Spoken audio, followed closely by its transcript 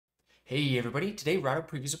Hey everybody, today Rahdo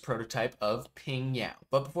previews a prototype of Pingyao.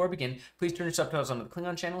 But before I begin, please turn your subtitles onto the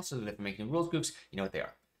Klingon channel so that if I make any rules goofs, you know what they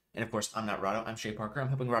are. And of course, I'm not Rahdo, I'm Shea Parker. I'm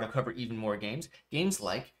helping Rahdo cover even more games. Games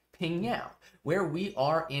like Pingyao, where we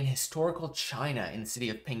are in historical China in the city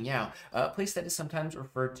of Pingyao, a place that is sometimes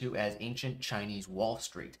referred to as ancient Chinese Wall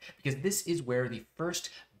Street, because this is where the first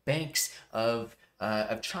banks of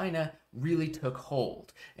China really took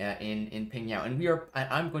hold in Pingyao. And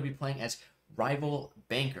I'm going to be playing as rival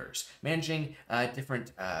bankers, managing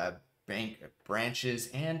different bank branches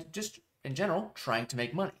and just in general trying to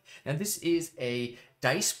make money. Now this is a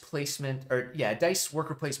dice placement, dice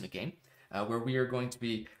worker placement game where we are going to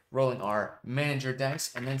be rolling our manager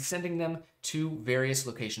dice and then sending them to various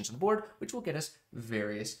locations on the board, which will get us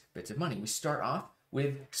various bits of money. We start off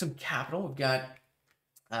with some capital. We've got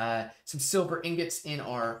some silver ingots in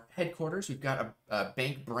our headquarters. We've got a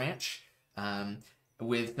bank branch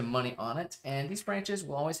with the money on it, and these branches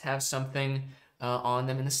will always have something on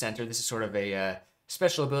them in the center. This is sort of a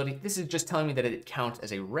special ability. This is just telling me that it counts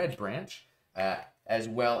as a red branch, as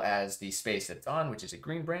well as the space that it's on, which is a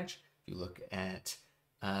green branch. If you look at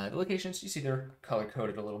the locations, you see they're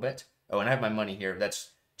color-coded a little bit. Oh, and I have my money here. That's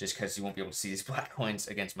just because you won't be able to see these black coins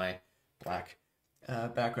against my black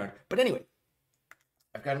background. But anyway,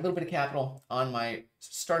 I've got a little bit of capital on my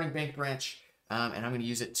starting bank branch, and I'm going to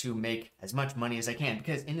use it to make as much money as I can,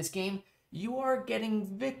 because in this game, you are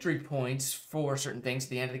getting victory points for certain things at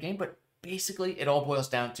the end of the game, but basically it all boils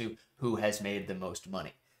down to who has made the most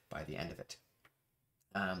money by the end of it.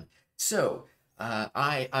 I'm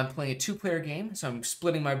playing a two-player game, so I'm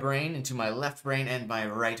splitting my brain into my left brain and my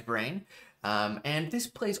right brain. And this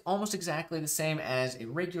plays almost exactly the same as a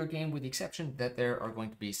regular game, with the exception that there are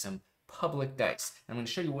going to be some public dice. I'm going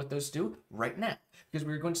to show you what those do right now, because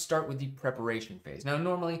we're going to start with the preparation phase. Now,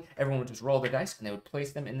 normally everyone would just roll their dice and they would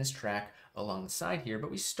place them in this track along the side here,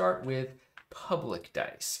 but we start with public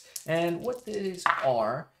dice. And what these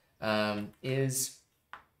are these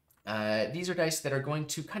are dice that are going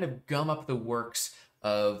to kind of gum up the works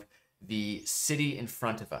of the city in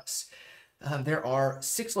front of us. There are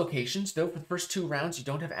 6 locations, though for the first 2 rounds you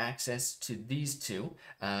don't have access to these 2.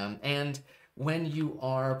 And when you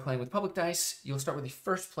are playing with public dice, you'll start with the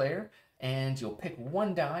first player, and you'll pick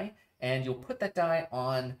 1 die, and you'll put that die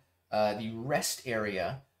on the rest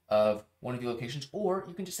area of one of your locations, or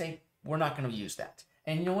you can just say, we're not going to use that.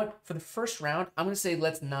 And you know what? For the first round, I'm going to say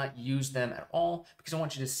let's not use them at all, because I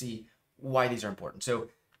want you to see why these are important. So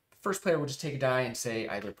the first player will just take a die and say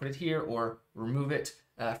either put it here or remove it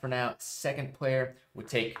for now. Second player would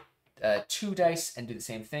take 2 dice and do the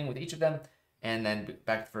same thing with each of them, and then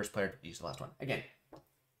back to the first player to use the last one. Again,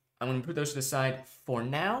 I'm going to put those to the side for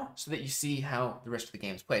now so that you see how the rest of the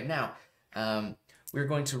game is played. Now, we're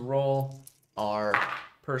going to roll our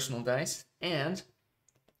personal dice, and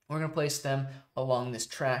we're going to place them along this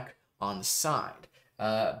track on the side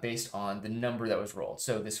based on the number that was rolled.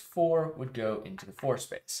 So this 4 would go into the 4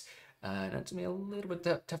 space. Now, it's going to be a little bit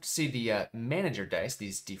tough to see the manager dice,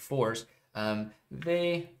 these D4s.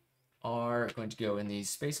 They are going to go in these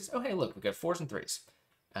spaces. Oh, hey, look, we've got 4s and 3s.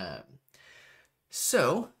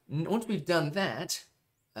 So once we've done that,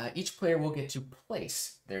 each player will get to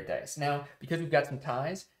place their dice. Now, because we've got some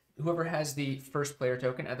ties, whoever has the first player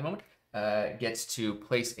token at the moment gets to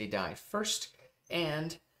place a die first,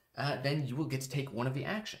 and then you will get to take one of the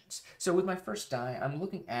actions. So with my first die, I'm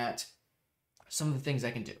looking at some of the things I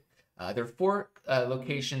can do. There are 4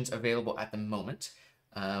 locations available at the moment.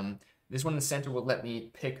 This one in the center will let me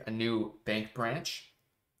pick a new bank branch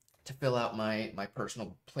to fill out my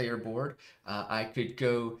personal player board. I could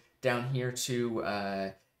go down here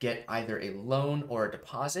to get either a loan or a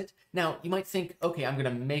deposit. Now, you might think, okay, I'm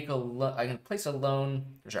going to place a loan,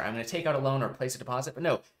 sorry, I'm going to take out a loan or place a deposit, but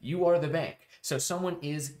no, you are the bank. So someone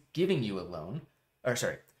is giving you a loan, or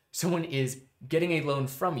sorry, someone is getting a loan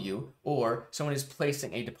from you, or someone is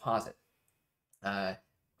placing a deposit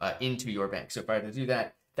into your bank. So if I were to do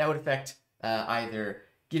that, that would affect either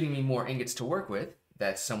giving me more ingots to work with,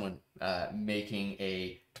 that's someone making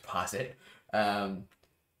a deposit,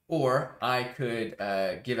 or I could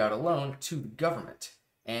give out a loan to the government,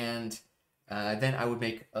 and then I would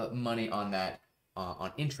make money on that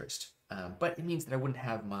on interest. But it means that I wouldn't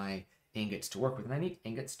have my ingots to work with, and I need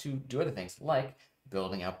ingots to do other things, like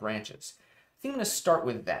building out branches. I think I'm going to start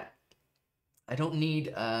with that. I don't need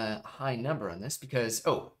a high number on this because,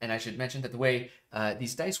 oh, and I should mention that the way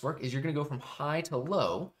these dice work is you're going to go from high to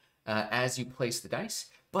low as you place the dice,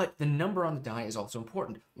 but the number on the die is also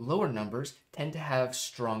important. Lower numbers tend to have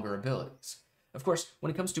stronger abilities. Of course, when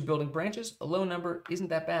it comes to building branches, a low number isn't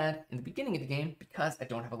that bad in the beginning of the game because I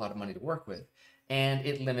don't have a lot of money to work with. and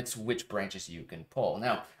it limits which branches you can pull.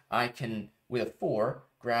 Now, I can, with a 4,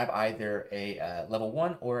 grab either a level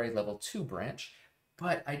 1 or a level 2 branch,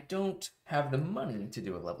 but I don't have the money to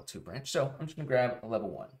do a level 2 branch, so I'm just going to grab a level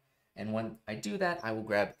 1. And when I do that, I will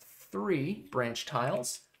grab 3 branch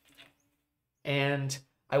tiles, and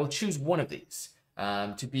I will choose one of these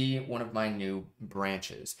to be one of my new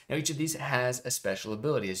branches. Now, each of these has a special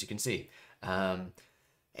ability, as you can see.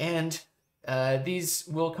 These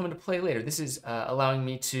will come into play later. This is allowing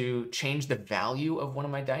me to change the value of one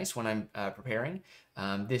of my dice when I'm preparing.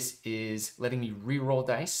 This is letting me re-roll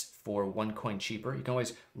dice for 1 coin cheaper. You can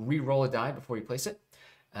always re-roll a die before you place it.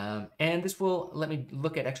 And this will let me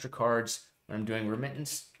look at extra cards when I'm doing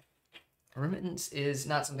remittance. Remittance is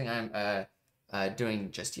not something I'm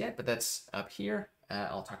doing just yet, but that's up here.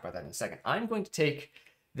 I'll talk about that in a second. I'm going to take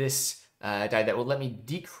this die that will let me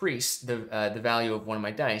decrease the value of one of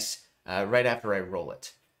my dice right after I roll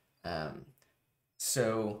it.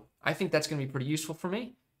 So I think that's going to be pretty useful for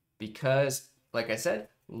me because, like I said,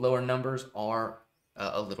 lower numbers are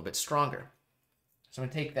a little bit stronger. So I'm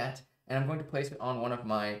going to take that and I'm going to place it on one of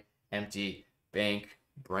my empty bank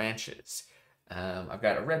branches. I've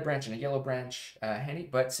got a red branch and a yellow branch handy,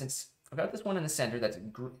 but since I've got this one in the center that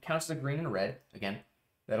counts as a green and a red, again,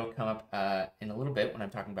 that'll come up in a little bit when I'm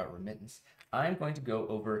talking about remittance, I'm going to go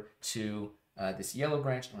over to this yellow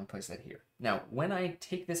branch, and I'm going to place that here. Now, when I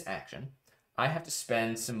take this action, I have to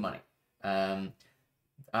spend some money. I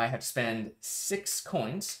have to spend 6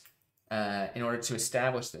 coins in order to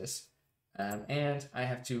establish this, and I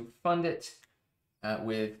have to fund it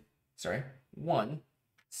with, 1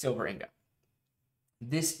 silver ingot.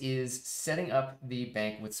 This is setting up the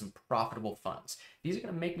bank with some profitable funds. These are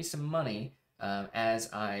going to make me some money when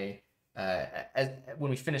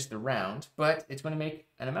we finish the round, but it's going to make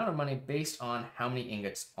an amount of money based on how many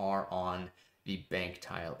ingots are on the bank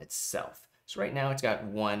tile itself. So right now it's got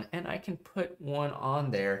 1, and I can put 1 on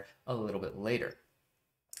there a little bit later.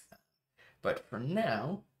 But for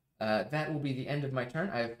now, that will be the end of my turn.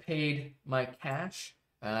 I have paid my cash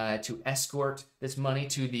to escort this money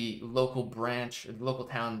to the local branch, the local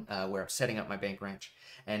town where I'm setting up my bank branch.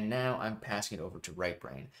 And now I'm passing it over to Right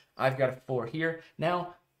Brain. I've got a 4 here.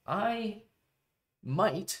 Now, I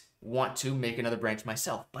might want to make another branch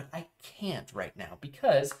myself, but I can't right now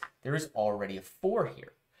because there is already a 4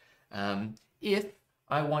 here. If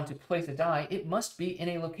I want to place a die, it must be in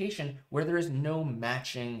a location where there is no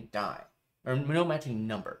matching die, or no matching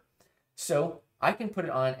number. So I can put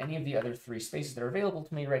it on any of the other 3 spaces that are available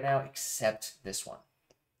to me right now, except this one.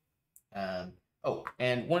 Oh,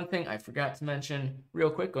 and one thing I forgot to mention real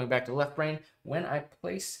quick, going back to Left Brain, when I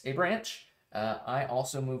place a branch, I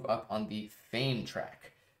also move up on the Fame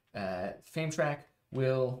track. Fame track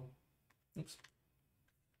will... Oops.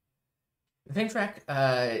 The Fame track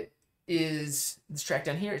is this track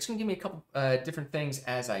down here. It's going to give me a couple different things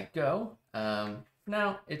as I go. For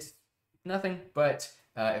now, it's nothing, but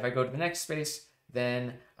if I go to the next space,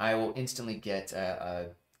 then I will instantly get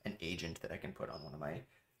an agent that I can put on one of my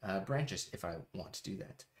branches if I want to do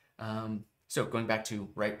that. So going back to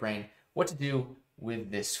Right Brain, what to do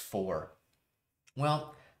with this 4?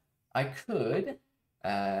 Well, I could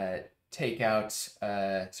take out,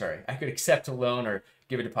 I could accept a loan or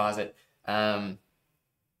give a deposit. I'm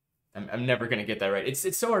never going to get that right.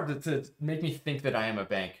 It's so hard to make me think that I am a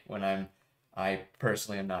bank when I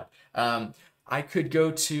personally am not. I could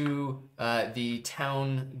go to the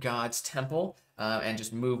town god's temple and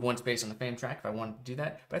just move 1 space on the Fame track if I wanted to do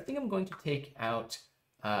that. But I think I'm going to take out,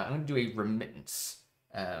 I'm going to do a remittance.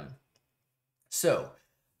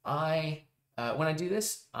 When I do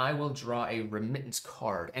this, I will draw a remittance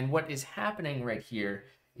card. And what is happening right here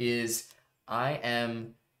is I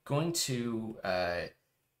am going to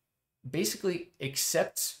basically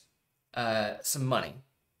accept some money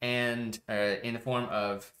and in the form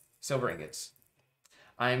of silver ingots.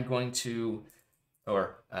 I'm going to,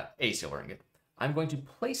 a silver ingot. I'm going to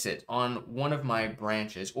place it on one of my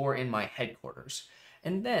branches or in my headquarters.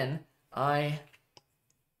 And then I'm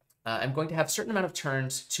going to have a certain amount of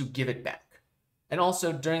turns to give it back. And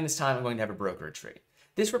also during this time, I'm going to have a brokerage rate.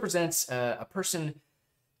 This represents a person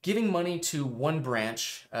giving money to one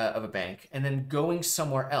branch of a bank and then going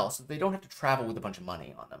somewhere else. They don't have to travel with a bunch of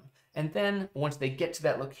money on them. And then once they get to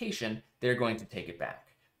that location, they're going to take it back.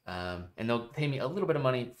 And they'll pay me a little bit of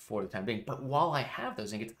money for the time being. But while I have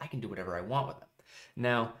those ingots, I can do whatever I want with them.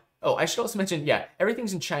 Now, I should also mention, yeah,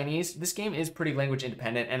 everything's in Chinese. This game is pretty language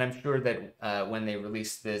independent, and I'm sure that when they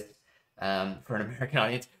release this for an American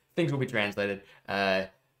audience, things will be translated.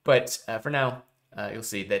 But for now, you'll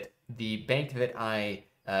see that the bank that I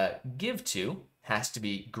give to has to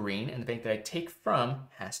be green, and the bank that I take from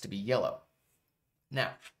has to be yellow.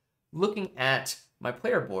 Now, looking at my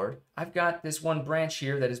player board, I've got this one branch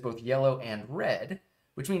here that is both yellow and red,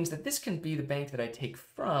 which means that this can be the bank that I take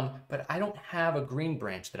from, but I don't have a green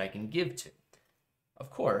branch that I can give to. Of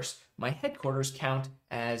course, my headquarters count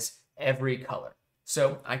as every color.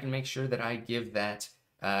 So I can make sure that I give that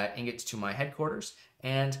ingot to my headquarters,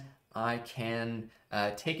 and I can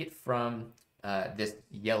take it from this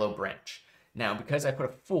yellow branch. Now, because I put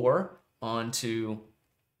a 4 onto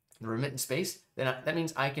the remittance space, then that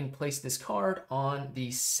means I can place this card on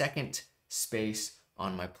the second space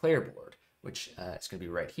on my player board, which is going to be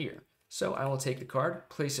right here. So I will take the card,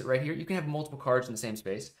 place it right here. You can have multiple cards in the same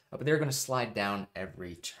space, but they're going to slide down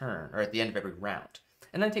every turn, or at the end of every round.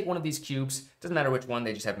 And then take one of these cubes, doesn't matter which one,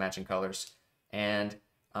 they just have matching colors, and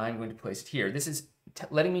I'm going to place it here. This is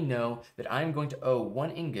letting me know that I'm going to owe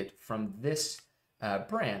 1 ingot from this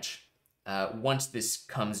branch once this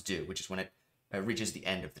comes due, which is when it reaches the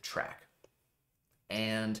end of the track.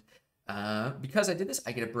 And because I did this,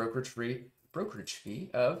 I get a brokerage fee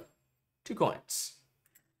of 2 coins,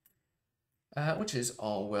 which is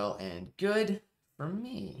all well and good for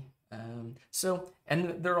me.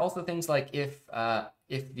 And there are also things like if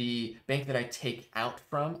the bank that I take out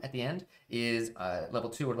from at the end is level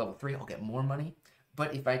 2 or level 3, I'll get more money.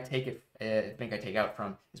 But if I take it, the bank I take out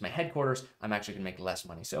from is my headquarters, I'm actually going to make less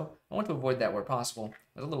money. So I want to avoid that where possible.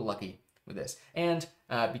 I was a little lucky with this. And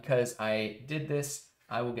because I did this,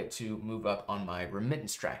 I will get to move up on my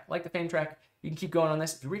remittance track. Like the fame track, you can keep going on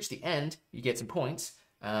this. If you reach the end, you get some points.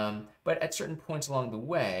 But at certain points along the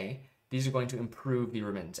way, these are going to improve the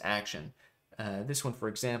remittance action. This one, for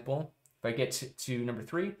example, if I get to number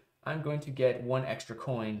 3, I'm going to get 1 extra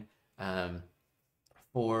coin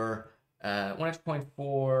for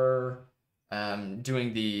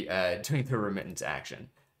doing the remittance action.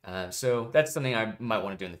 So that's something I might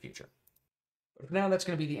want to do in the future. But for now, that's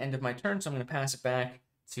going to be the end of my turn, so I'm going to pass it back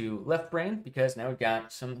to left brain because now we've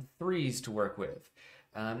got some 3s to work with.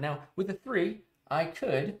 Now, with the 3, I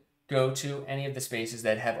could go to any of the spaces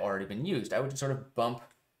that have already been used. I would sort of bump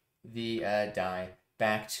the die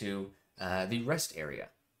back to the rest area.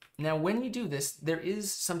 Now, when you do this, there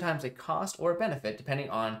is sometimes a cost or a benefit depending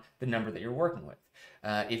on the number that you're working with.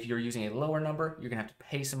 If you're using a lower number, you're going to have to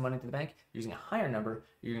pay some money to the bank. If you're using a higher number,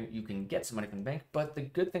 you can get some money from the bank. But the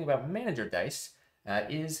good thing about manager dice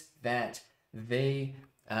is that they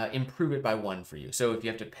improve it by 1 for you. So if you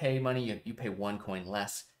have to pay money, you pay 1 coin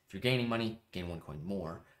less. If you're gaining money, gain 1 coin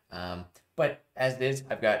more. But as it is,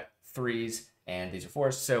 I've got 3s and these are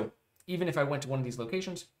 4s. So even if I went to one of these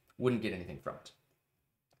locations, wouldn't get anything from it.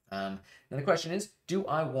 Now the question is, do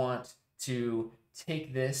I want to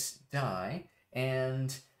take this die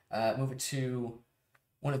and move it to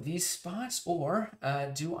one of these spots, or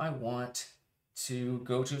do I want to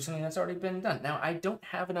go to something that's already been done? Now, I don't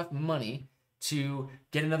have enough money to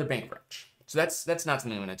get another bank branch, so that's not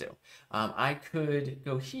something I'm going to do. I could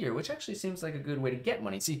go here, which actually seems like a good way to get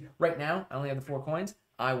money. See, right now, I only have the 4 coins.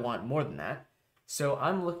 I want more than that, so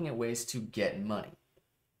I'm looking at ways to get money.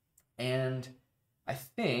 And I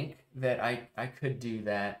think that I could do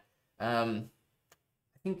that. I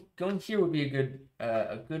think going here would be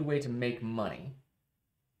a good way to make money.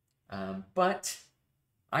 But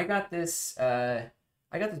I got this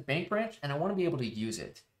bank branch, and I want to be able to use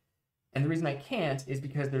it. And the reason I can't is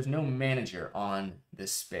because there's no manager on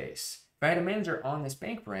this space. If I had a manager on this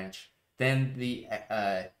bank branch, then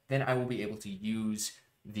then I will be able to use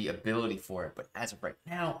the ability for it. But as of right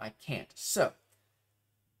now, I can't. So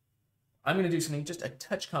I'm going to do something just a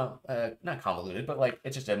touch, not convoluted, but like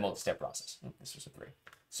it's just a multi-step process. Oh, this was a 3.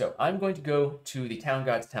 So I'm going to go to the Town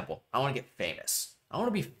God's Temple. I want to get famous. I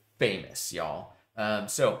want to be famous, y'all.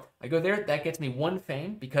 So I go there. That gets me 1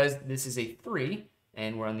 fame because this is a 3,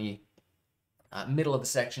 and we're on the middle of the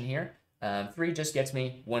section here. 3 just gets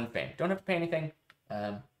me 1 fame. Don't have to pay anything,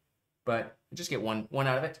 but I just get one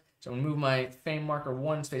out of it. So I'm going to move my fame marker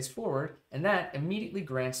 1 space forward, and that immediately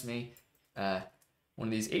grants me one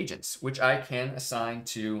of these agents, which I can assign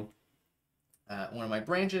to one of my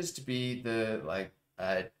branches to be the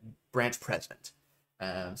branch president.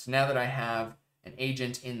 So now that I have an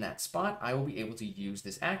agent in that spot, I will be able to use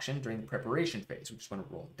this action during the preparation phase, which is when I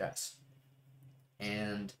roll the dice.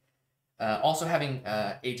 And also having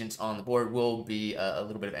agents on the board will be a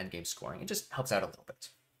little bit of endgame scoring. It just helps out a little bit.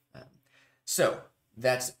 So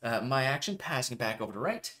that's my action, passing it back over to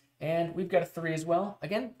right. And we've got a 3 as well.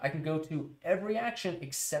 Again, I can go to every action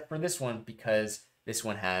except for this one because this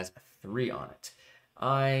one has a 3 on it.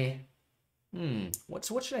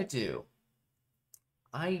 What should I do?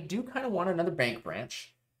 I do kind of want another bank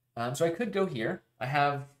branch. So I could go here. I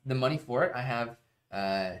have the money for it. I have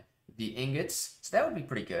the ingots, so that would be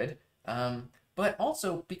pretty good. But But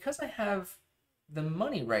also, because I have the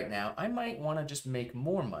money right now, I might want to just make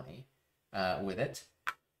more money with it.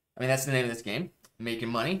 I mean, that's the name of this game, making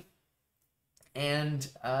money. And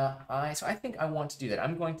so I think I want to do that.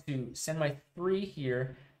 I'm going to send my 3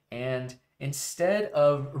 here, and instead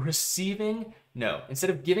of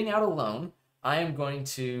giving out a loan, I am going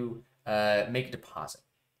to make a deposit.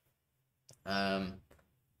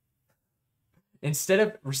 Instead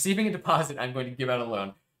of receiving a deposit, I'm going to give out a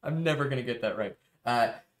loan. I'm never going to get that right.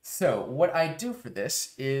 So what I do for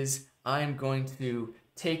this is I'm going to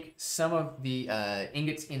take some of the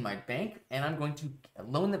ingots in my bank, and I'm going to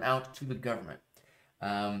loan them out to the government.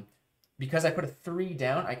 Because I put a 3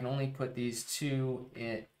 down, I can only put these 2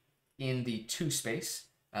 in the 2 space.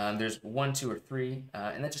 There's 1, 2, or 3,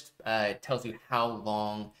 and that just tells you how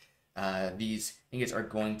long these ingots are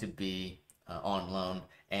going to be on loan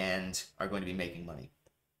and are going to be making money.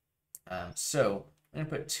 So I'm going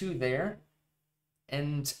to put 2 there,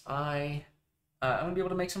 and I'm going to be able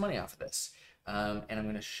to make some money off of this. And I'm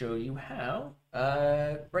going to show you how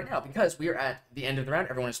right now, because we are at the end of the round.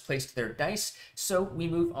 Everyone has placed their dice, so we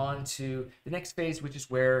move on to the next phase, which is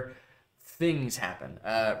where things happen.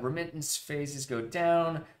 Remittance phases go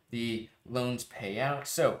down, the loans pay out.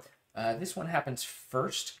 So this one happens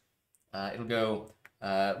first. It'll go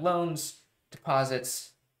loans, deposits,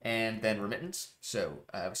 and then remittance. So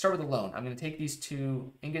we start with a loan. I'm going to take these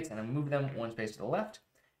 2 ingots and I move them 1 space to the left.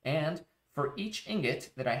 And for each ingot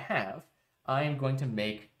that I have, I am going to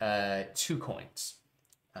make 2 coins.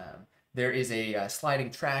 There is a sliding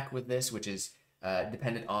track with this, which is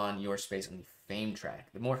dependent on your space on the fame track.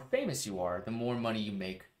 The more famous you are, the more money you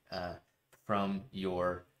make from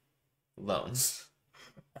your loans.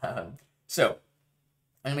 So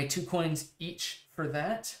I'm going to make 2 coins each for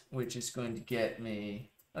that, which is going to get me,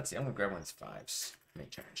 let's see, I'm going to grab one of these 5s, make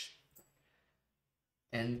change.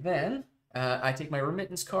 And then I take my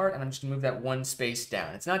remittance card, and I'm just going to move that 1 space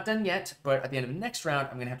down. It's not done yet, but at the end of the next round,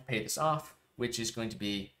 I'm going to have to pay this off, which is going to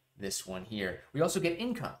be this one here. We also get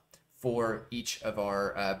income for each of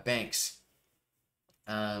our banks.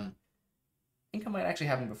 Income might actually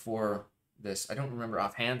happen before this. I don't remember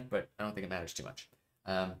offhand, but I don't think it matters too much.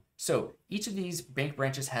 So each of these bank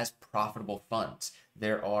branches has profitable funds.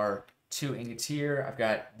 There are 2 ingots here. I've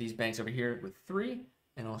got these banks over here with 3.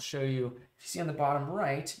 And I'll show you, if you see on the bottom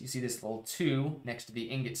right, you see this little 2 next to the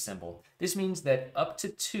ingot symbol. This means that up to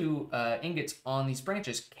 2 ingots on these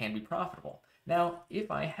branches can be profitable. Now,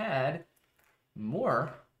 if I had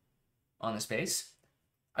more on the space,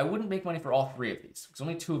 I wouldn't make money for all 3 of these, because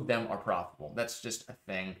only 2 of them are profitable. That's just a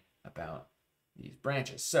thing about these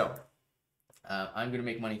branches. So I'm going to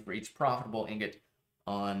make money for each profitable ingot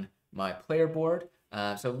on my player board.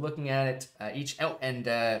 So looking at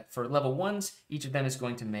it, for level 1s, each of them is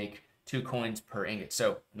going to make 2 coins per ingot.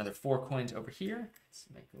 So another 4 coins over here. Let's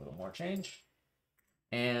make a little more change.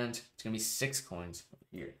 And it's going to be 6 coins over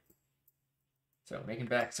here. So making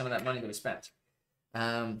back some of that money that we spent.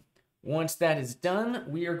 Once that is done,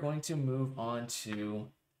 we are going to move on to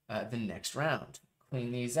the next round.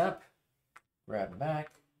 Clean these up, grab them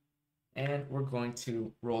back, and we're going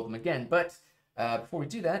to roll them again. But before we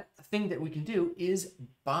do that, a thing that we can do is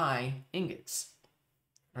buy ingots.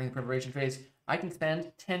 During the preparation phase, I can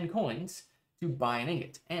spend 10 coins to buy an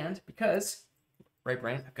ingot. And because, right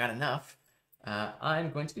brain, I've got enough, I'm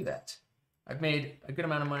going to do that. I've made a good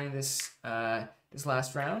amount of money this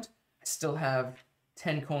last round. I still have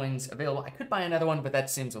 10 coins available. I could buy another one, but that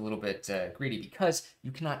seems a little bit greedy because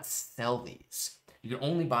you cannot sell these. You can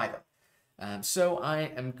only buy them. So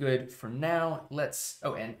I am good for now.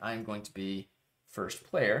 And I'm going to be first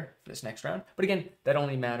player for this next round. But again, that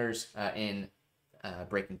only matters in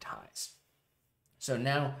breaking ties. So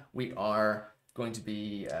now we are going to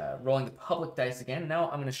be rolling the public dice again. Now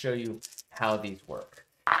I'm going to show you how these work.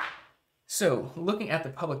 So looking at the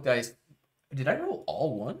public dice, did I roll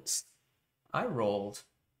all ones? I rolled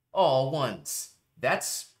all ones.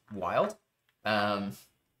 That's wild. Rolled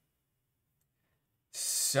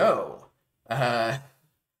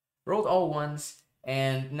all ones.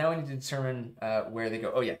 And now we need to determine where they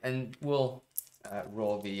go. Oh yeah, and we'll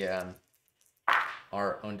roll the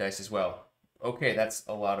our own dice as well. Okay, that's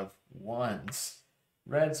a lot of 1s.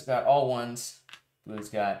 Red's got all 1s. Blue's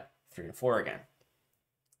got 3 and 4 again.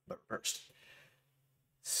 But first.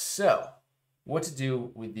 So, what to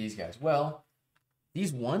do with these guys? Well,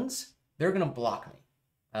 these 1s, they're going to block me.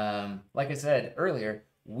 Like I said earlier,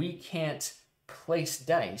 we can't place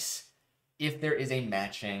dice if there is a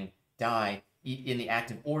matching die in the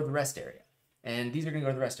active or the rest area. And these are going to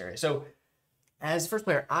go to the rest area. So as first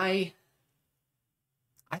player, I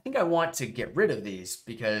think I want to get rid of these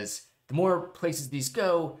because the more places these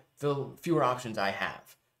go, the fewer options I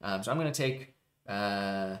have. So I'm going to take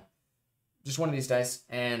just one of these dice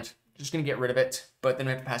and just going to get rid of it. But then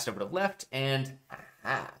we have to pass it over to left, and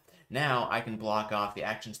aha, now I can block off the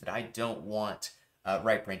actions that I don't want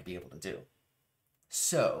right brain to be able to do.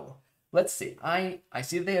 So let's see. I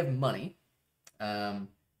see that they have money, and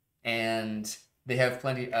they have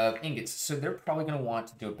plenty of ingots. So they're probably going to want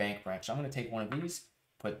to do a bank branch. So I'm going to take one of these,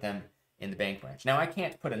 put them in the bank branch. Now I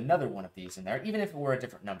can't put another one of these in there, even if it were a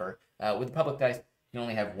different number. With the public dice, you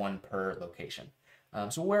only have one per location.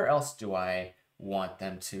 So where else do I want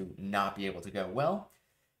them to not be able to go? Well,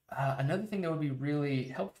 another thing that would be really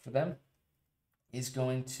helpful for them is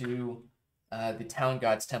going to the Town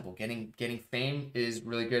God's Temple. Getting fame is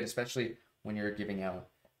really good, especially when you're giving out,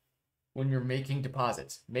 when you're making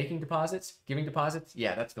deposits. Making deposits, giving deposits,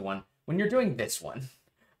 yeah, that's the one. When you're doing this one.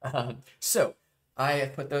 So I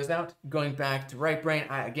have put those out. Going back to right brain,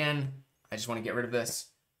 I just want to get rid of this.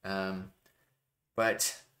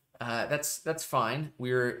 But that's fine.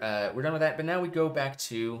 We're done with that. But now we go back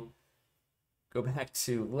to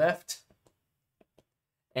left,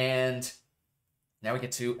 and now we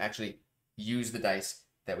get to actually use the dice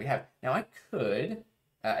that we have. Now I could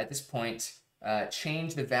at this point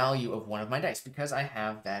change the value of one of my dice because I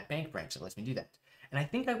have that bank branch that lets me do that, and I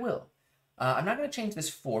think I will. I'm not going to change this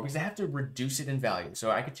 4 because I have to reduce it in value. So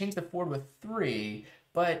I could change the 4 to a 3,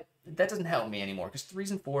 but that doesn't help me anymore because 3s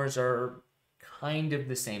and 4s are kind of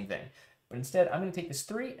the same thing. But instead, I'm going to take this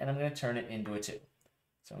 3 and I'm going to turn it into a 2.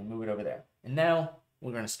 So I'm going to move it over there. And now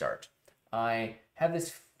we're going to start. I have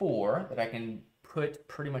this 4 that I can put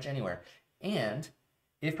pretty much anywhere. And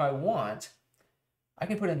if I want, I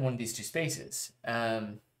can put it in one of these 2 spaces.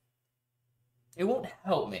 It won't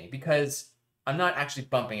help me because I'm not actually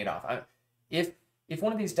bumping it off. If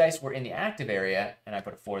one of these dice were in the active area and I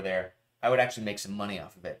put a 4 there, I would actually make some money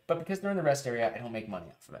off of it. But because they're in the rest area, I don't make money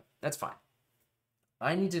off of it. That's fine.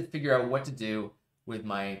 I need to figure out what to do with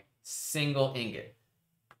my single ingot.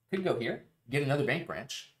 Could go here, get another bank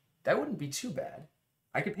branch. That wouldn't be too bad.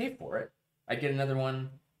 I could pay for it. I'd get another one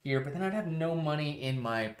here, but then I'd have no money in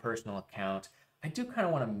my personal account. I do kind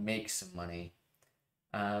of want to make some money.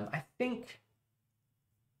 I think,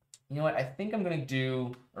 you know what? I think I'm going to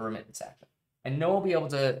do a remittance action. I know I'll be able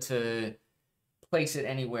to place it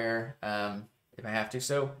anywhere if I have to.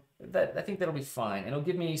 So I think that'll be fine. And it'll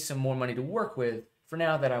give me some more money to work with for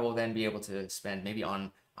now that I will then be able to spend maybe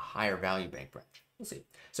on a higher value bank branch. We'll see.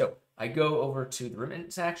 So I go over to the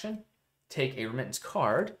remittance action, take a remittance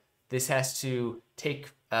card. This has to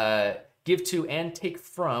take, give to and take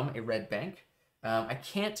from a red bank. I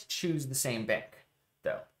can't choose the same bank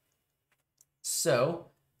though. So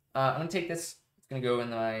I'm gonna take this. It's gonna go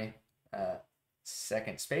in my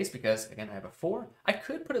second space because again I have a 4. I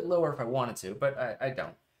could put it lower if I wanted to, but I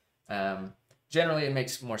don't. Generally, it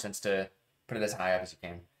makes more sense to put it as high up as you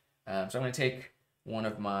can. So I'm going to take one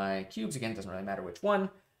of my cubes. Again, it doesn't really matter which one.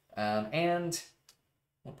 And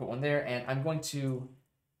I'll put one there. And I'm going to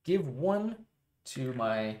give one to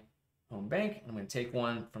my home bank. I'm going to take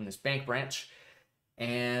one from this bank branch.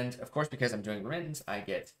 And of course, because I'm doing remittance, I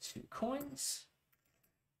get 2 coins.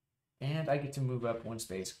 And I get to move up 1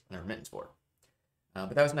 space on the remittance board.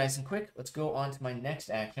 But that was nice and quick. Let's go on to my next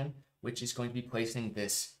action, which is going to be placing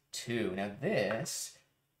this 2. Now this,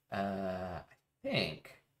 I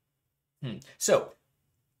think, so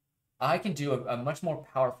I can do a much more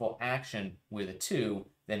powerful action with a 2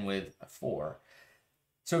 than with a 4.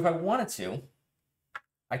 So if I wanted to,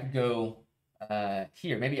 I could go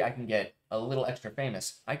here. Maybe I can get a little extra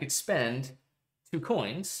famous. I could spend 2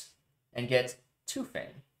 coins and get 2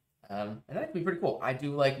 fame. And that could be pretty cool. I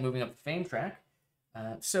do like moving up the fame track.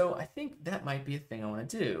 So I think that might be a thing I want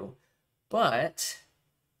to do. But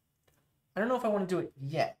I don't know if I want to do it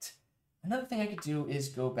yet. Another thing I could do is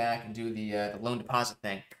go back and do the loan deposit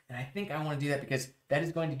thing. And I think I want to do that because that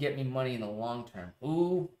is going to get me money in the long term.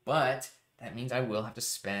 Ooh, but that means I will have to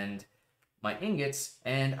spend my ingots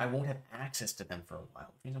and I won't have access to them for a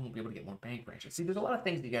while. Which means I won't be able to get more bank branches. See, there's a lot of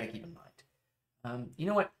things that you got to keep in mind. You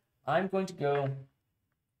know what? I'm going to go to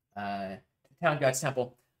the Town God's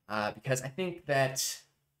Temple because I think that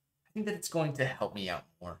it's going to help me out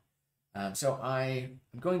more. So I'm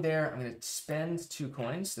going there. I'm going to spend 2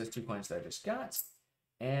 coins, those 2 coins that I just got,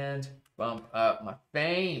 and bump up my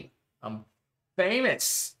fame. I'm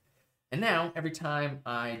famous. And now, every time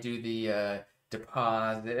I do the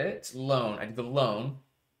loan, I do the loan,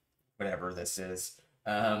 whatever this is,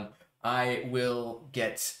 I will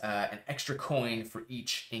get an extra coin for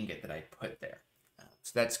each ingot that I put there.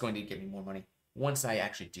 So that's going to give me more money once I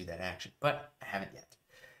actually do that action, but I haven't yet.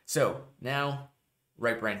 So now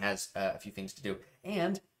right brain has a few things to do,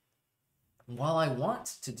 and while I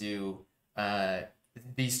want to do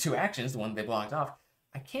these two actions, the one they blocked off,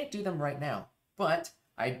 I can't do them right now. But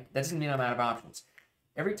that doesn't mean I'm out of options.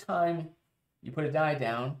 Every time you put a die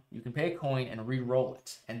down, you can pay a coin and re-roll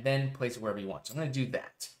it, and then place it wherever you want. So I'm going to do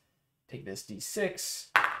that. Take this d6,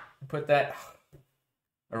 and put that.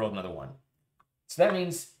 I rolled another 1. So that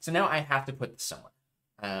means, so now I have to put this somewhere.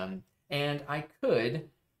 And I could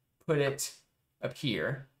put it up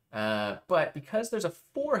here, but because there's a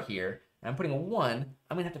 4 here, and I'm putting a 1,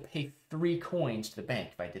 I'm going to have to pay 3 coins to the bank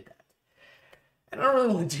if I did that. And I don't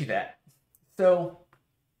really want to do that. So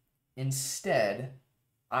instead,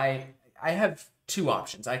 I have 2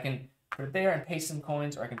 options. I can put it there and pay some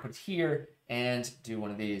coins, or I can put it here and do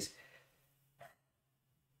one of these.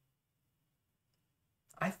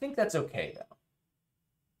 I think that's okay, though.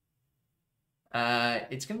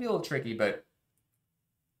 It's going to be a little tricky, but...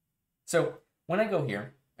 So, when I go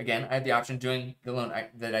here, again, I have the option of doing the loan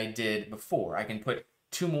that I did before. I can put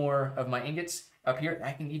 2 more of my ingots up here.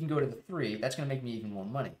 I can even go to the 3. That's going to make me even more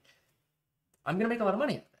money. I'm going to make a lot of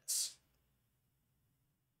money out of this.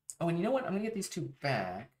 Oh, and you know what? I'm going to get these 2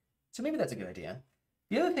 back. So maybe that's a good idea.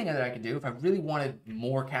 The other thing that I could do, if I really wanted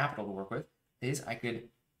more capital to work with, is I could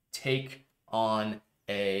take on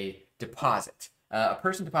a deposit. A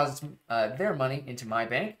person deposits their money into my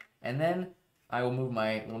bank, and then I will move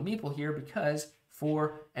my little meeple here because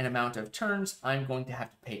for an amount of turns, I'm going to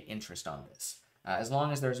have to pay interest on this. As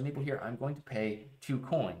long as there's a meeple here, I'm going to pay 2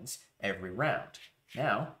 coins every round.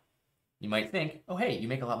 Now, you might think, oh, hey, you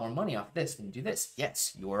make a lot more money off this than you do this.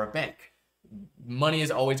 Yes, you're a bank. Money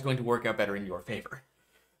is always going to work out better in your favor.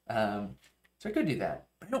 So I could do that,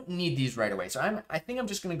 but I don't need these right away. So I think I'm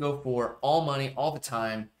just going to go for all money all the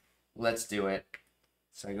time. Let's do it.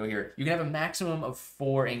 So I go here. You can have a maximum of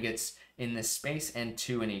 4 ingots in this space and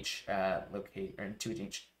 2 in each locate or 2 in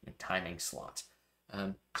each timing slot.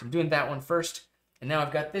 So I'm doing that one first, and now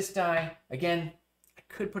I've got this die. Again, I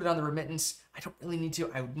could put it on the remittance. I don't really need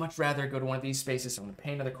to. I would much rather go to one of these spaces. So I'm going to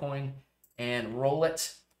pay another coin and roll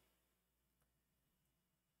it.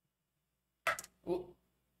 Ooh,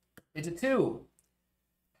 it's a 2.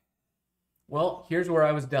 Well, here's where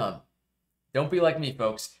I was dumb. Don't be like me,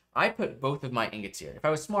 folks. I put both of my ingots here. If I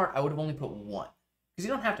was smart, I would have only put 1. Because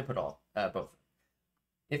you don't have to put both.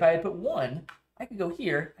 If I had put 1, I could go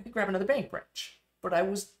here. I could grab another bank branch. But I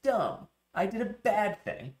was dumb. I did a bad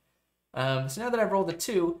thing. So now that I've rolled a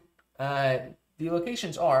 2, the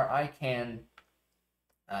locations are I can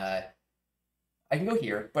go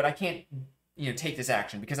here, but I can't take this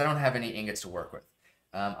action because I don't have any ingots to work with.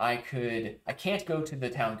 I can't go to the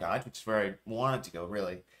town gods, which is where I wanted to go,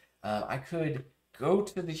 really. I could go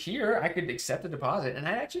to here. I could accept a deposit, and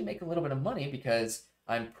I'd actually make a little bit of money because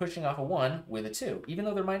I'm pushing off a 1 with a 2. Even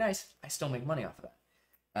though they're my dice, I still make money off of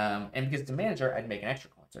that. And because it's a manager, I'd make an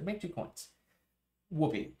extra coin. So I'd make 2 coins.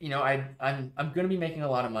 Whoopee. I'm going to be making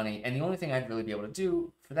a lot of money, and the only thing I'd really be able to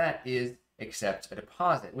do for that is accept a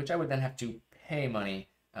deposit, which I would then have to pay money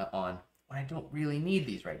on when I don't really need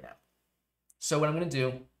these right now. So what I'm going to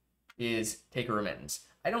do is take a remittance.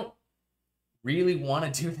 I don't really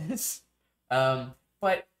want to do this,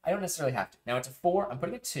 but I don't necessarily have to. Now it's a 4. I'm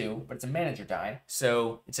putting a 2, but it's a manager die.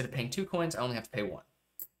 So instead of paying 2 coins, I only have to pay 1.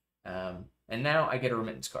 And now I get a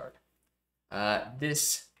remittance card.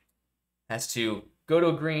 This has to go to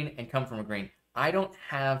a green and come from a green. I don't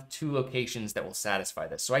have 2 locations that will satisfy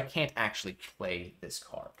this, so I can't actually play this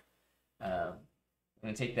card. I'm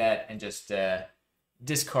going to take that and just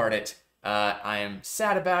discard it. I am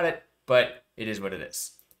sad about it, but it is what it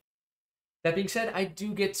is. That being said, I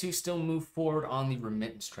do get to still move forward on the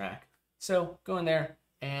remittance track. So go in there,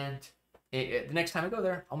 and the next time I go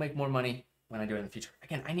there, I'll make more money when I do it in the future.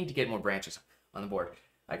 Again, I need to get more branches on the board.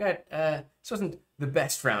 I got, this wasn't the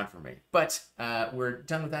best round for me, but we're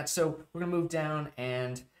done with that. So we're going to move down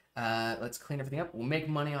and let's clean everything up. We'll make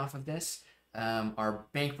money off of this. Our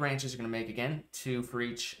bank branches are going to make, again, 2 for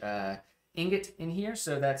each ingot in here.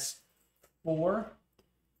 So that's 4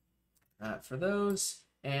 for those.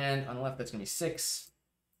 And on the left, that's going to be 6.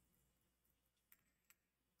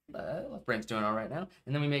 Left brain's doing all right now.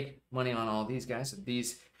 And then we make money on all these guys. So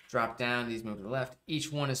these drop down, these move to the left.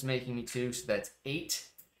 Each one is making me 2, so that's 8.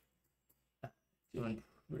 Doing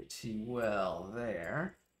pretty well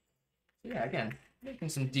there. So yeah, again, making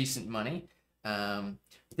some decent money.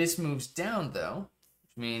 This moves down, though,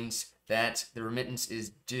 which means that the remittance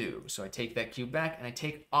is due. So I take that cube back, and I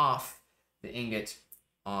take off the ingot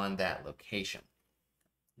on that location.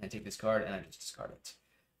 I take this card and I just discard it.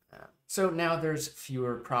 So now there's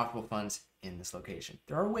fewer profitable funds in this location.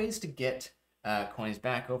 There are ways to get coins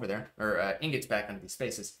back over there, or ingots back into these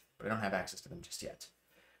spaces, but I don't have access to them just yet.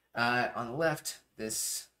 On the left,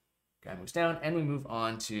 this Guy moves down, and we move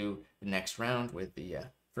on to the next round with the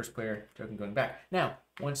first player token going back. Now,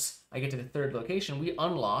 once I get to the third location, we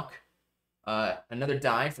unlock another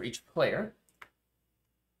die for each player,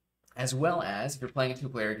 as well as, if you're playing a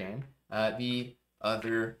two-player game, the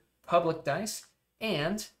other public dice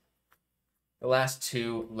and the last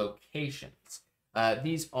two locations.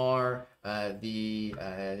 These are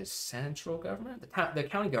the central government, the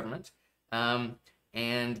county government,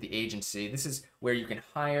 and the agency. This is where you can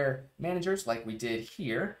hire managers like we did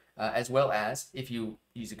here, as well as, if you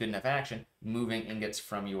use a good enough action, moving ingots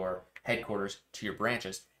from your headquarters to your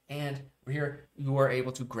branches. And here you are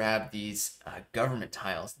able to grab these government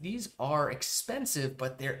tiles. These are expensive,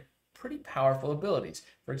 but they're pretty powerful abilities.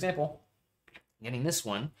 For example, getting this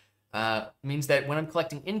one means that when I'm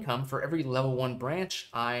collecting income for every level 1 branch,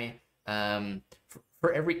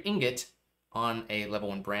 for every ingot on a level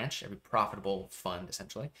 1 branch, every profitable fund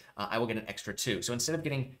essentially, I will get an extra 2. So instead of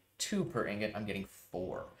getting 2 per ingot, I'm getting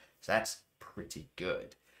 4. So that's pretty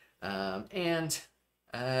good. There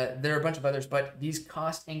are a bunch of others, but these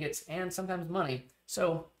cost ingots and sometimes money,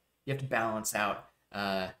 so you have to balance out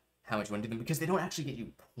how much you want to do them, because they don't actually get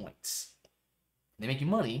you points. They make you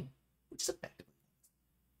money, which is effective.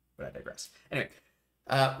 But I digress. Anyway,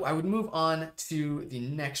 I would move on to the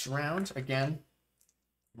next round. Again,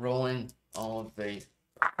 rolling all of the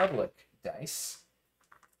public dice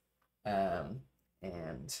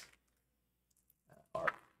and our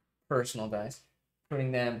personal dice,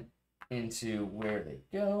 putting them into where they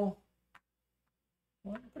go.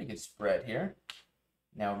 Well, pretty good spread here.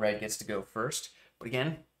 Now red gets to go first, but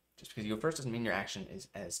again, just because you go first doesn't mean your action is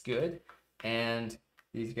as good. And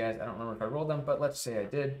these guys, I don't remember if I rolled them, but let's say I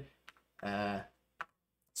did.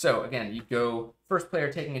 So again, you go first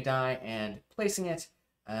player taking a die and placing it,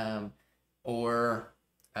 or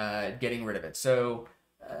getting rid of it. So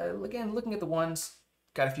again, looking at the ones,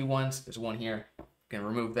 got a few ones. There's one here. Gonna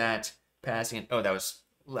remove that, passing it. Oh, that was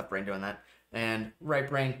left brain doing that, and right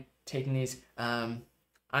brain taking these. I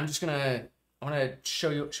want to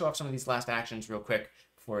show off some of these last actions real quick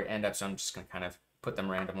before we end up. So I'm just gonna kind of put them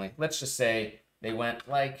randomly. Let's just say they went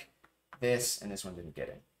like this, and this one didn't get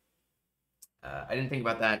in. I didn't think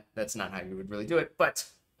about that. That's not how you would really do it, but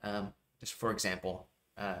just for example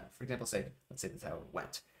sake, let's say that's how it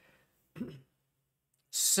went.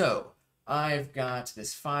 So I've got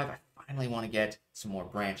this 5. I finally want to get some more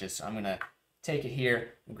branches, so I'm gonna take it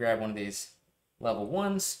here and grab one of these level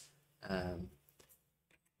 1s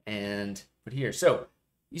and put here. So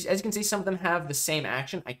as you can see, some of them have the same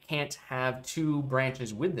action. I can't have 2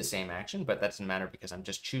 branches with the same action, but that doesn't matter because I'm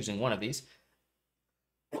just choosing one of these.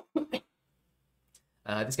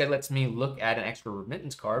 This guy lets me look at an extra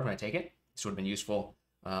remittance card when I take it. This would have been useful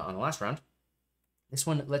on the last round. This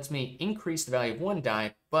one lets me increase the value of one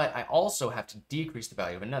die, but I also have to decrease the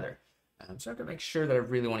value of another. So I have to make sure that I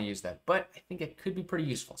really want to use that, but I think it could be pretty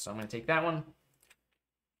useful. So I'm going to take that one,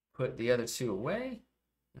 put the other 2 away,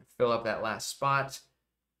 and fill up that last spot.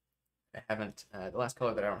 I haven't, the last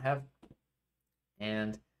color that I don't have.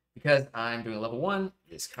 And because I'm doing level 1,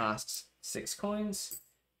 this costs 6 coins.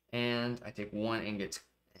 And I take 1 ingot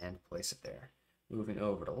and place it there. Moving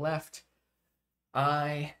over to left,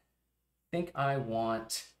 I think I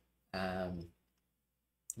want,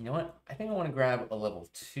 you know what? I think I want to grab a level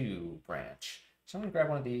 2 branch. So I'm going to grab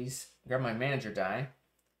one of these, grab my manager die,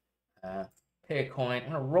 pay a coin.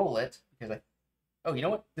 I'm going to roll it because oh, you know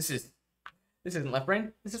what? This isn't left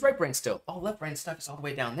brain. This is right brain still. Oh, left brain stuck is all the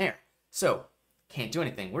way down there. So can't do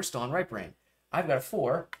anything. We're still on right brain. I've got a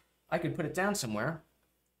 4. I could put it down somewhere.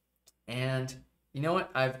 And you know what?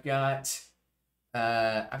 I've got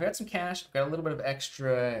some cash. I've got a little bit of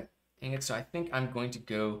extra ingots, so I think I'm going to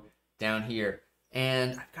go down here.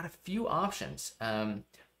 And I've got a few options,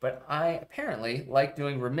 but I apparently like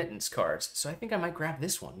doing remittance cards, so I think I might grab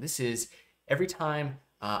this one. This is every time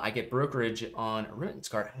I get brokerage on a remittance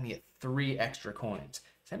card, I'm gonna get 3 extra coins.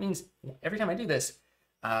 So that means every time I do this,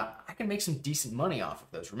 I can make some decent money off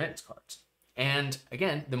of those remittance cards. And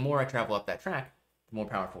again, the more I travel up that track, the more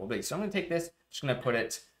powerful it will be. So I'm going to take this, just going to put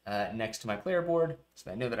it next to my player board so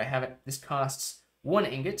that I know that I have it. This costs 1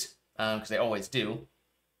 ingot, because they always do.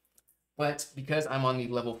 But because I'm on the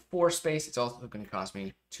level 4 space, it's also going to cost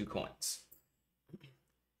me 2 coins.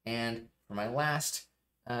 And for my last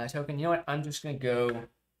token, you know what? I'm just going to go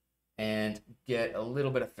and get a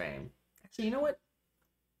little bit of fame. Actually, you know what?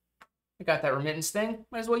 I got that remittance thing.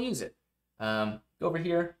 Might as well use it. Go over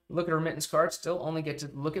here, look at a remittance card. Still only get to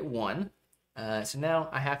look at 1. So now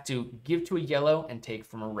I have to give to a yellow and take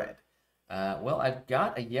from a red. Well, I've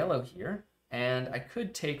got a yellow here, and I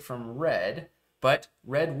could take from red, but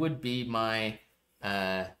red would be my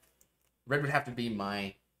red would have to be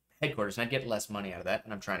my headquarters, and I'd get less money out of that,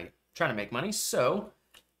 and I'm trying to make money, so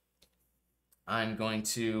I'm going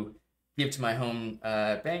to give to my home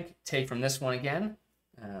bank, take from this one again,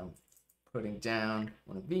 putting down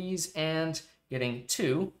one of these, and getting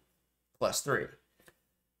 2 plus 3.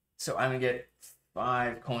 So I'm going to get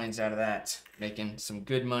 5 coins out of that, making some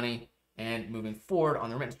good money, and moving forward on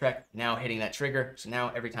the remittance track, now hitting that trigger. So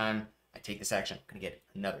now every time I take this action, I'm going to get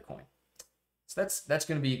another coin. So that's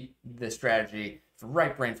going to be the strategy for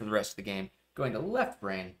right brain for the rest of the game. Going to left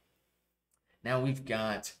brain, now we've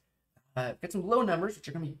got some low numbers, which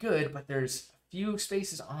are going to be good, but there's a few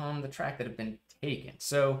spaces on the track that have been taken.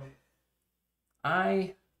 So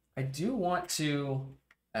I do want to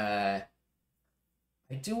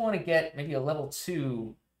get maybe a level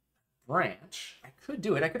 2 branch. I could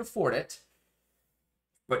do it. I could afford it,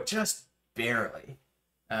 but just barely.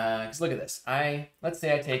 Because look at this. Let's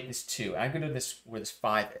say I take this 2. I go to this where this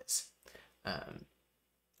 5 is.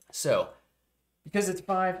 So because it's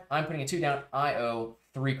 5, I'm putting a 2 down. I owe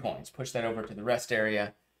 3 coins. Push that over to the rest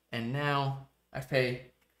area, and now I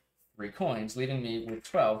pay 3 coins, leaving me with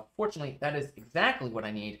 12. Fortunately, that is exactly what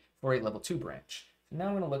I need for a level 2 branch. So now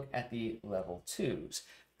I'm going to look at the level 2s.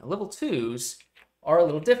 Now, level 2s are a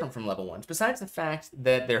little different from level 1s. Besides the fact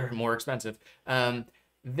that they're more expensive,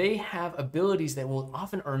 they have abilities that will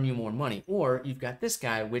often earn you more money. Or you've got this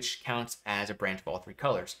guy, which counts as a branch of all 3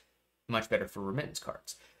 colors. Much better for remittance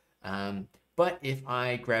cards. But if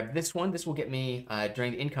I grab this one, this will get me,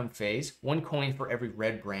 during the income phase, 1 coin for every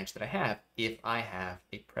red branch that I have, if I have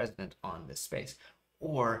a president on this space.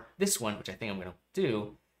 Or this one, which I think I'm going to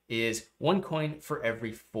do, is 1 coin for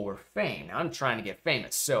every 4 fame. Now, I'm trying to get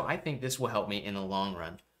famous, so I think this will help me in the long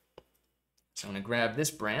run. So I'm going to grab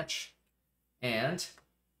this branch and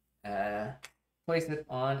place it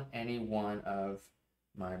on any one of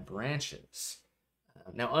my branches.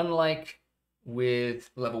 Now, unlike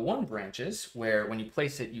with level 1 branches, where when you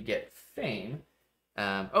place it, you get fame.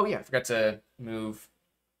 Oh yeah, I forgot to move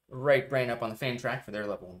right brain up on the fame track for their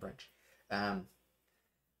level 1 branch.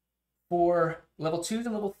 For level 2s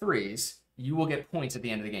and level 3s, you will get points at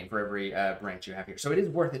the end of the game for every branch you have here. So it is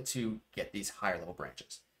worth it to get these higher level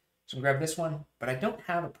branches. So I'm going to grab this one, but I don't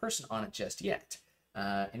have a person on it just yet.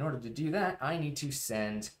 In order to do that, I need to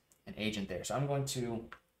send an agent there. So I'm going to...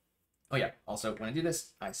 Oh yeah, also when I do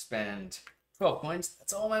this, I spend 12 coins.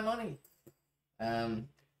 That's all my money. I'm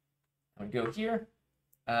going to go here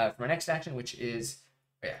for my next action, which is...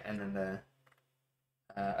 Oh yeah, and then the...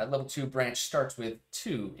 a level 2 branch starts with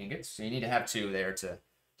 2 ingots, so you need to have 2 there to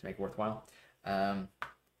make it worthwhile. Now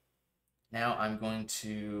I'm going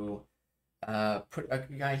to put a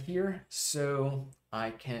guy here so I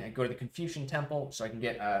can go to the Confucian Temple so I can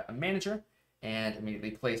get a manager and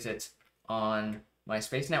immediately place it on my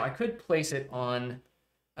space. Now I could place it on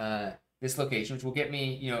this location, which will get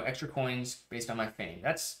me, extra coins based on my fame.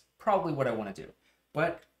 That's probably what I want to do.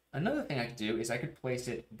 But another thing I could do is I could place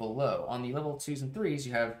it below. On the level 2s and 3s,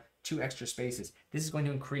 you have 2 extra spaces. This is going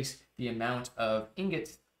to increase the amount of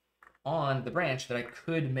ingots on the branch that I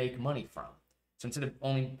could make money from. So instead of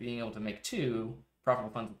only being able to make 2,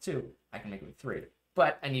 profitable funds with 2, I can make it with 3.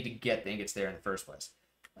 But I need to get the ingots there in the first place.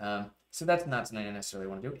 So that's not something I necessarily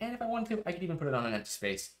want to do. And if I wanted to, I could even put it on an empty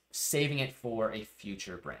space, saving it for a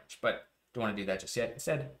future branch. But don't want to do that just yet.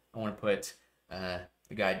 Instead, I want to put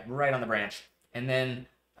the guy right on the branch. And then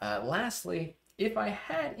lastly, if I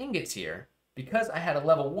had ingots here, because I had a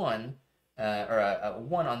level 1, or a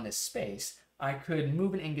 1 on this space, I could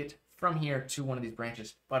move an ingot from here to one of these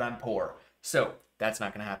branches, but I'm poor. So that's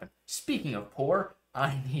not going to happen. Speaking of poor,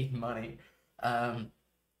 I need money. There's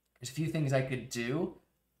a few things I could do.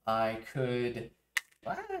 I could...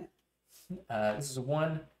 this is a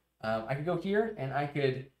 1. I could go here, and I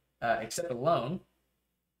could accept a loan.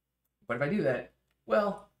 But if I do that,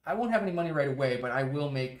 well... I won't have any money right away, but I will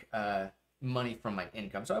make money from my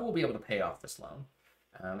income. So I will be able to pay off this loan.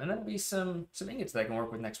 And that'll be some ingots that I can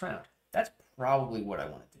work with next round. That's probably what I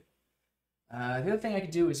want to do. The other thing I could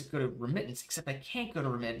do is go to remittance, except I can't go to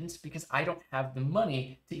remittance because I don't have the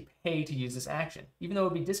money to pay to use this action. Even though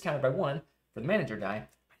it would be discounted by 1 for the manager die,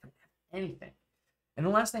 I don't have anything. And the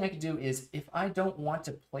last thing I could do is, if I don't want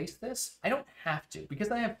to place this, I don't have to. Because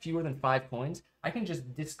I have fewer than 5 coins, I can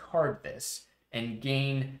just discard this and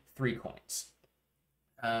gain 3 coins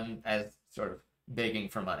as sort of begging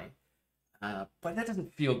for money. But that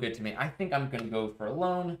doesn't feel good to me. I think I'm going to go for a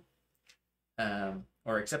loan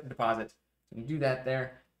or accept a deposit. So I'm going to do that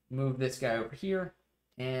there, move this guy over here,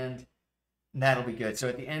 and that'll be good. So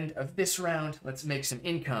at the end of this round, let's make some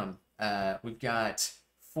income. We've got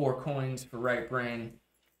 4 coins for right brain.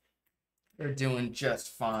 They're doing just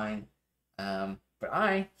fine. But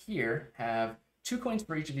I here have 2 coins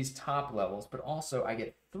for each of these top levels, but also I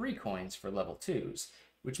get 3 coins for level 2s,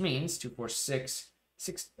 which means 2, 4, 6,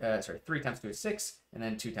 3 times 2 is 6, and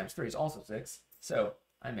then 2 times 3 is also 6. So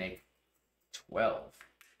I make 12.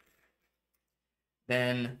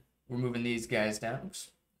 Then we're moving these guys down.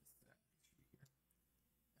 Oops.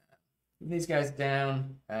 Moving these guys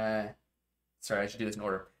down. Sorry, I should do this in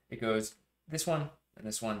order. It goes this one,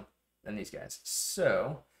 then these guys.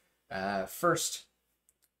 So first,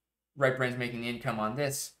 Right Brain's making income on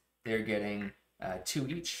this. They're getting 2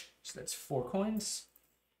 each, so that's 4 coins.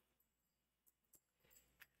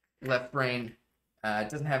 Left Brain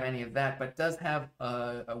doesn't have any of that, but does have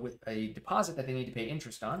a deposit that they need to pay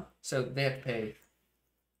interest on. So they have to pay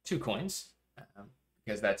 2 coins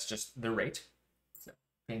because that's just the rate. So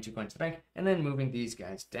paying 2 coins to the bank, and then moving these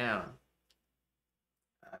guys down.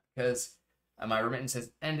 Because my remittance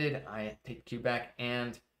has ended, I take the cube back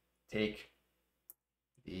and take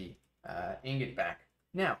the ingot back.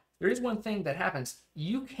 Now, there is one thing that happens.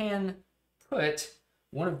 You can put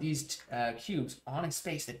one of these cubes on a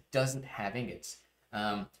space that doesn't have ingots.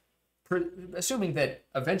 Assuming that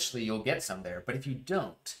eventually you'll get some there, but if you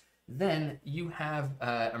don't, then you have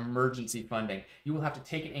emergency funding. You will have to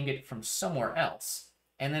take an ingot from somewhere else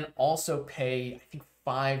and then also pay, I think,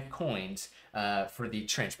 5 coins for the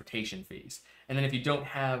transportation fees. And then if you don't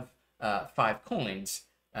have 5 coins,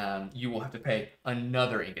 you will have to pay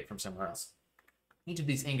another ingot from somewhere else. Each of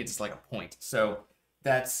these ingots is like a point, so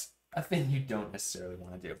that's a thing you don't necessarily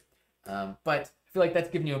want to do. But I feel like that's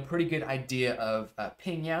given you a pretty good idea of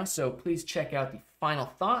Pingyao, so please check out the final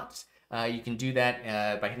thoughts. You can do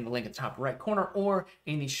that by hitting the link in the top right corner or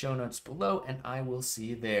in the show notes below, and I will see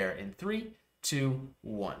you there in 3, 2,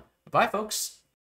 1. Bye, folks.